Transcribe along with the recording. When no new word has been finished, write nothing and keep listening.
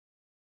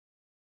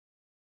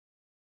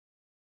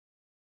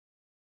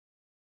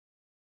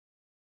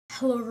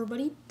Hello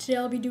everybody, today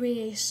I'll be doing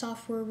a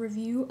software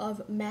review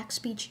of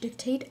MacSpeech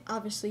Dictate,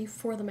 obviously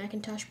for the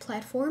Macintosh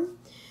platform.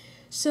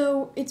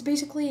 So it's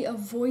basically a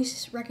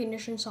voice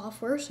recognition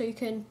software, so you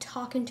can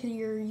talk into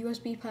your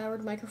USB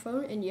powered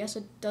microphone, and yes,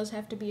 it does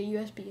have to be a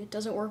USB. It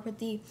doesn't work with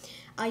the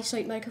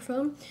iSight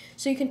microphone.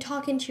 So you can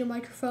talk into your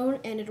microphone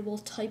and it will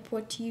type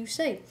what you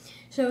say.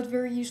 So it's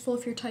very useful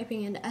if you're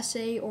typing an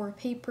essay or a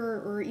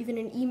paper or even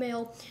an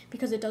email,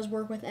 because it does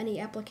work with any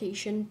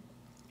application.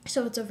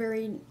 So it's a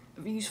very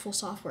useful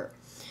software.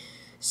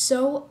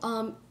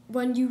 So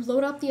when you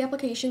load up the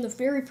application, the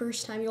very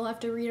first time you'll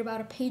have to read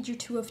about a page or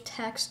two of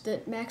text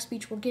that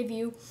MacSpeech will give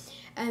you,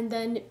 and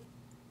then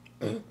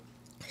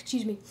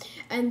excuse me,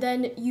 and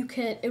then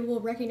it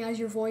will recognize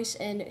your voice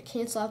and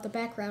cancel out the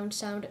background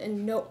sound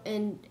and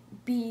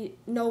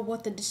know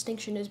what the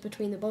distinction is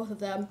between the both of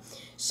them,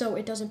 so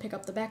it doesn't pick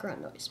up the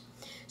background noise.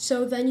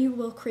 So then you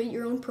will create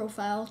your own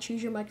profile,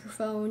 choose your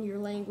microphone, your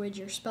language,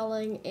 your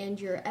spelling,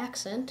 and your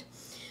accent.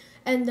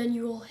 And then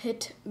you will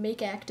hit Make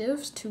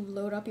Actives to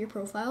load up your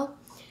profile.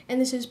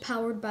 And this is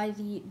powered by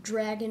the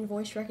Dragon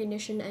voice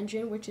recognition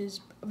engine, which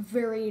is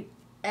very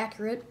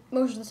accurate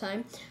most of the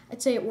time.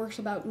 I'd say it works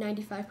about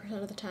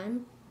 95% of the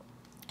time.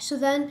 So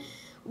then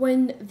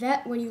when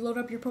you load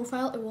up your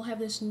profile, it will have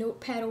this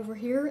notepad over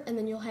here, and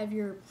then you'll have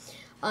your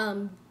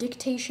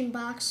dictation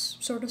box,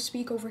 so to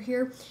speak, over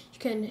here. You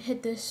can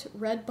hit this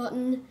red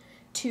button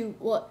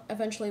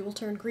eventually will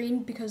turn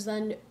green, because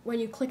then when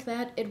you click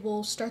that, it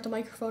will start the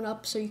microphone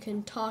up so you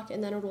can talk,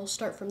 and then it will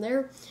start from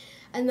there.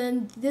 And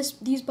then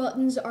these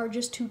buttons are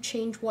just to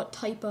change what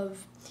type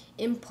of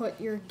input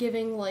you're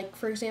giving, like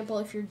for example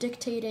if you're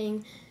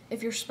dictating,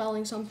 if you're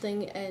spelling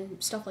something,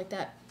 and stuff like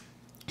that.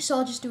 So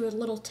I'll just do a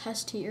little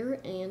test here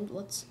and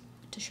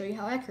to show you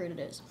how accurate it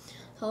is.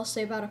 So I'll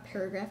say about a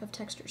paragraph of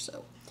text or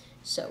so.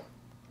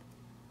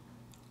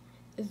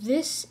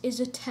 This is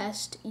a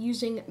test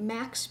using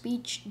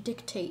MacSpeech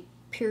Dictate,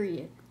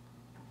 period.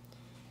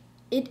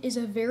 It is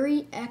a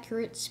very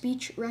accurate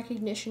speech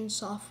recognition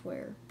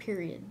software,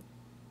 period.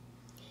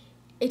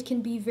 It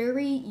can be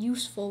very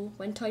useful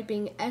when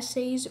typing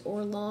essays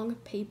or long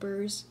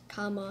papers,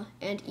 comma,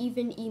 and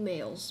even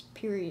emails,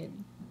 period.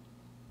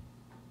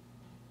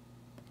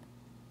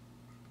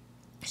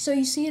 So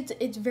you see,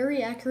 it's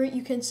very accurate.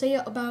 You can say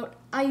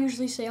I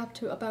usually say up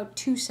to about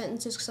 2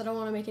 sentences because I don't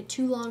want to make it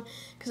too long,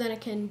 because then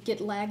it can get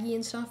laggy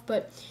and stuff.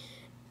 But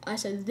I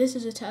said this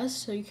is a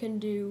test, so you can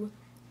do,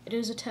 it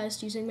is a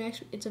test using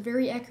Mac. It's a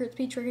very accurate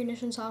speech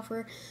recognition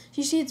software.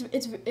 So you see,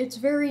 it's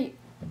very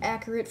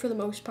accurate for the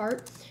most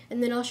part.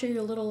 And then I'll show you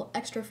a little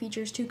extra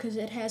features too, because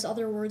it has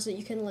other words that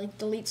you can like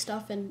delete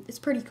stuff, and it's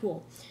pretty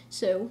cool.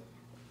 So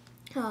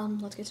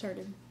let's get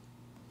started.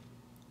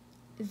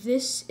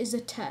 This is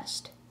a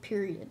test,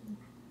 period.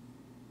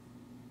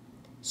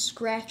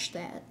 Scratch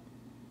that.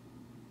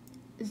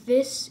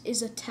 This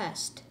is a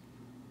test.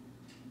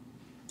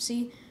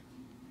 See?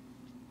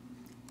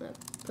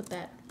 Put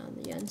that on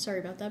the end. Sorry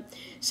about that.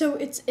 So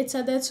it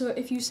said that, so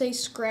if you say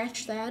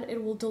scratch that,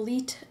 it will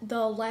delete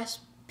the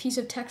last piece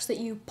of text that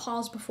you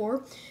paused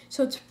before.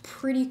 So it's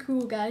pretty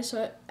cool, guys.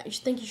 So I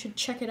think you should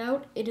check it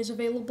out. It is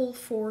available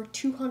for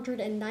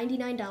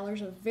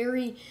 $299, a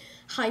very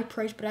high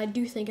price, but I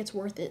do think it's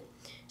worth it.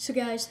 So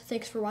guys,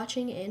 thanks for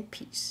watching, and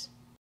peace.